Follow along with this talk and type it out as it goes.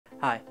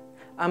Hi,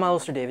 I'm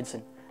Alistair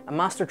Davidson, a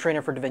master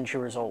trainer for DaVinci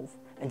Resolve,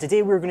 and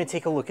today we're going to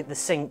take a look at the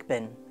sync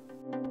bin.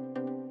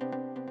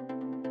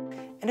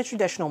 In a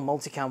traditional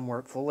multicam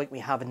workflow like we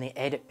have in the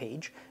edit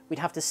page, we'd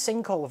have to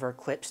sync all of our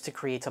clips to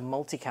create a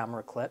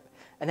multi-camera clip,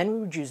 and then we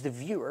would use the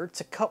viewer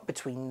to cut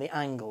between the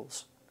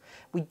angles.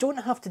 We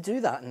don't have to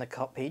do that in the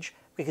cut page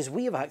because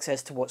we have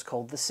access to what's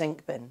called the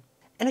sync bin.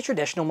 In a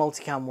traditional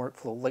multicam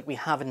workflow like we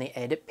have in the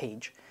edit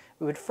page,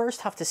 we would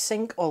first have to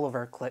sync all of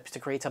our clips to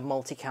create a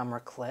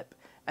multi-camera clip,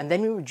 and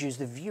then we would use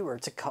the viewer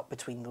to cut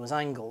between those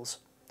angles.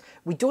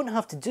 We don't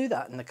have to do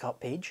that in the cut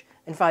page.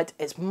 In fact,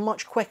 it's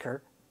much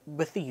quicker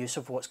with the use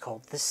of what's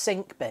called the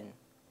sync bin.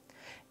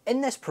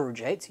 In this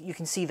project, you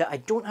can see that I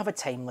don't have a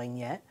timeline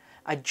yet.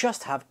 I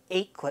just have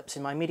 8 clips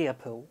in my media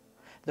pool.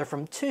 They're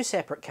from 2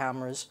 separate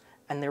cameras,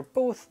 and they're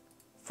both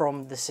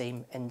from the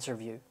same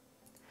interview.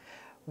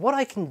 What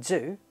I can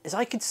do is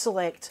I could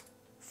select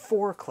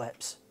 4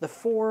 clips, the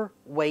 4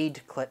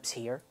 wide clips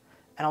here,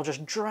 and I'll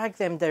just drag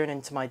them down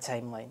into my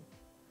timeline.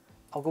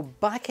 I'll go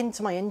back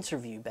into my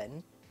interview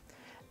bin,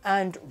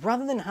 and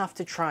rather than have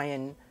to try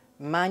and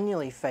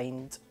manually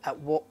find at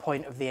what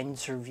point of the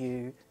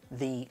interview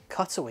the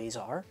cutaways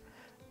are,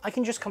 I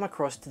can just come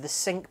across to the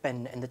sync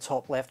bin in the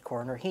top left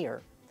corner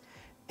here.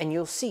 And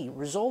you'll see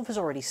Resolve has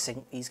already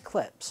synced these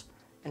clips.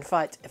 In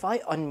fact, if I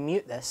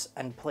unmute this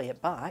and play it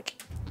back...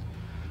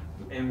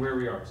 And where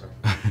we are,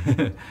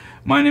 sir.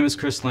 My name is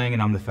Chris Lang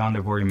and I'm the founder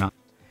of Warrior Mountain.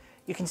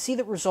 You can see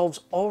that Resolve's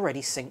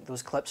already synced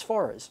those clips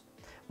for us.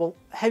 Well,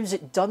 how's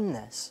it done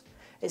this?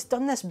 It's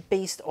done this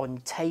based on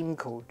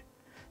timecode.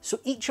 So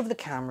each of the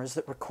cameras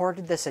that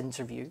recorded this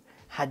interview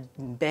had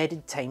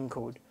embedded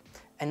timecode,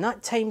 and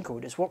that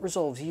timecode is what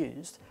Resolve's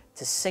used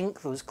to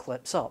sync those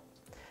clips up.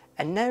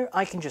 And now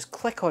I can just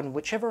click on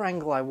whichever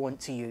angle I want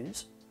to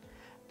use.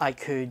 I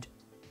could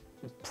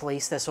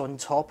place this on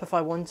top if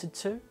I wanted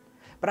to,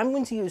 but I'm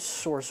going to use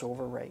source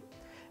overwrite,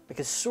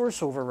 because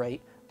source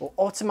overwrite will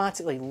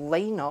automatically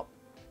line up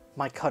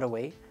my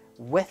cutaway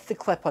with the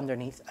clip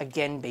underneath,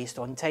 again based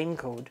on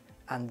timecode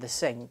and the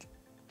sync.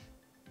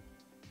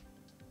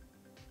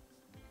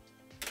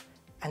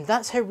 And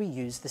that's how we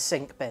use the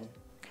sync bin.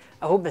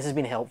 I hope this has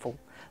been helpful.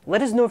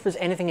 Let us know if there's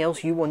anything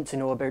else you want to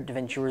know about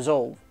DaVinci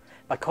Resolve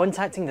by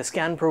contacting the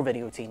ScanPro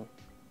video team.